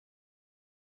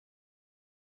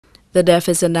The death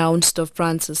is announced of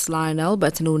Francis Lionel,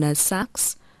 better known as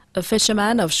Sachs, a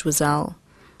fisherman of Choiseul,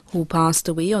 who passed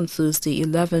away on Thursday,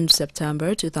 11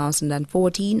 September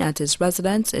 2014 at his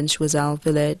residence in Choiseul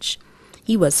village.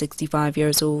 He was 65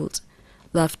 years old.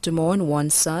 Left to mourn one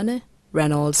son,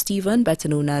 Reynald Stephen, better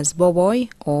known as Boboy,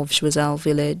 of Choiseul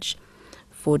village.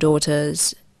 4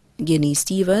 daughters, Guinea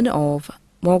Stephen of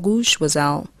Morgouche,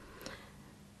 Choiseul,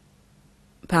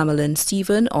 Pamela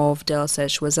Stephen of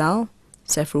Delcet, Choiseul,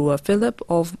 Sephroa Philip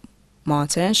of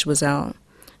Martin, Choiseul,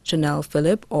 Chanel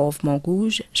Philip of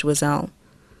Morgouche, Choiseul.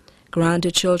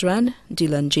 Grandchildren,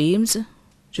 Dylan James,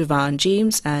 Jovan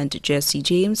James, and Jesse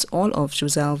James, all of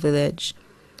Choiseul village.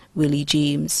 Willie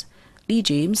James, Lee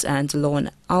James, and Lon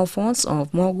Alphonse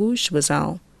of Morgouche,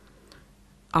 Choiseul.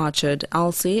 Archard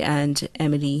Alcey and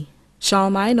Emily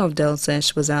Charlemagne of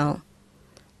Delcet, Choiseul.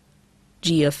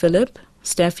 Gia Philip,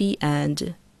 Steffi,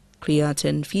 and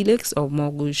Clearton Felix of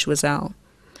Morgouche, Choiseul.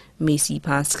 Macy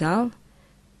Pascal,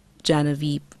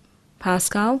 Genevieve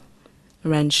Pascal,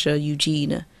 Renshaw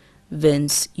Eugene,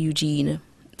 Vince Eugene,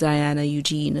 Diana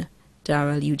Eugene,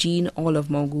 Darrell Eugene, all of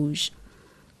Morgouche.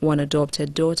 1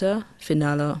 adopted daughter,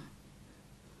 Finella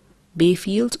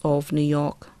Bayfield of New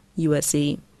York,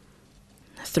 USA.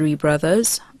 3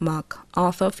 brothers, Mark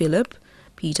Arthur Philip,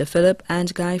 Peter Philip,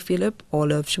 and Guy Philip,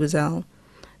 all of Choiseul.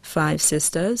 5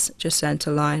 sisters, Jacinta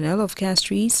Lionel of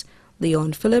Castries,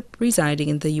 Leon Philip, residing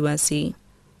in the USA.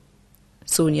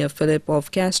 Sonia Philip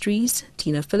of Castries,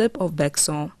 Tina Philip of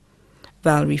Bexon,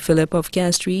 Valerie Philip of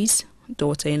Castries,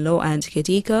 daughter-in-law and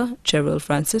caretaker, Cheryl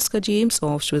Francisca James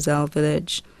of Choiseul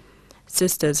village.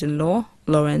 Sisters-in-law,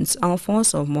 Lawrence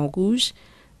Alphonse of Morgouche,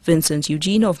 Vincent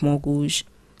Eugene of Morgouche.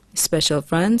 Special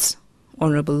friends,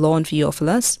 Honorable Lon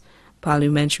Theophilus,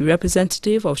 Parliamentary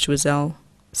Representative of Choiseul,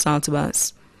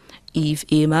 Saint-Thomas. Eve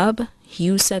Amab,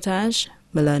 Hugh Setage,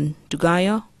 Milan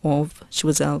Dugaya of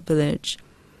Choiseul village.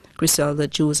 Griselda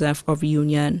Joseph of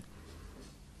Reunion.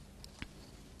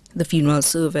 The funeral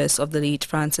service of the late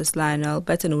Francis Lionel,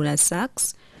 better known as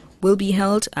Sachs, will be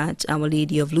held at Our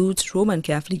Lady of Lourdes Roman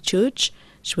Catholic Church,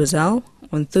 Choiseul,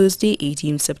 on Thursday,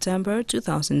 18 September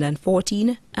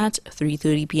 2014 at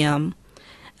 3:30 p.m.,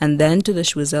 and then to the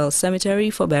Choiseul Cemetery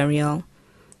for burial.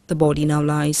 The body now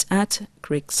lies at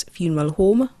Crick's Funeral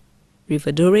Home,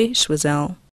 Riverdure,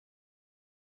 Choiseul.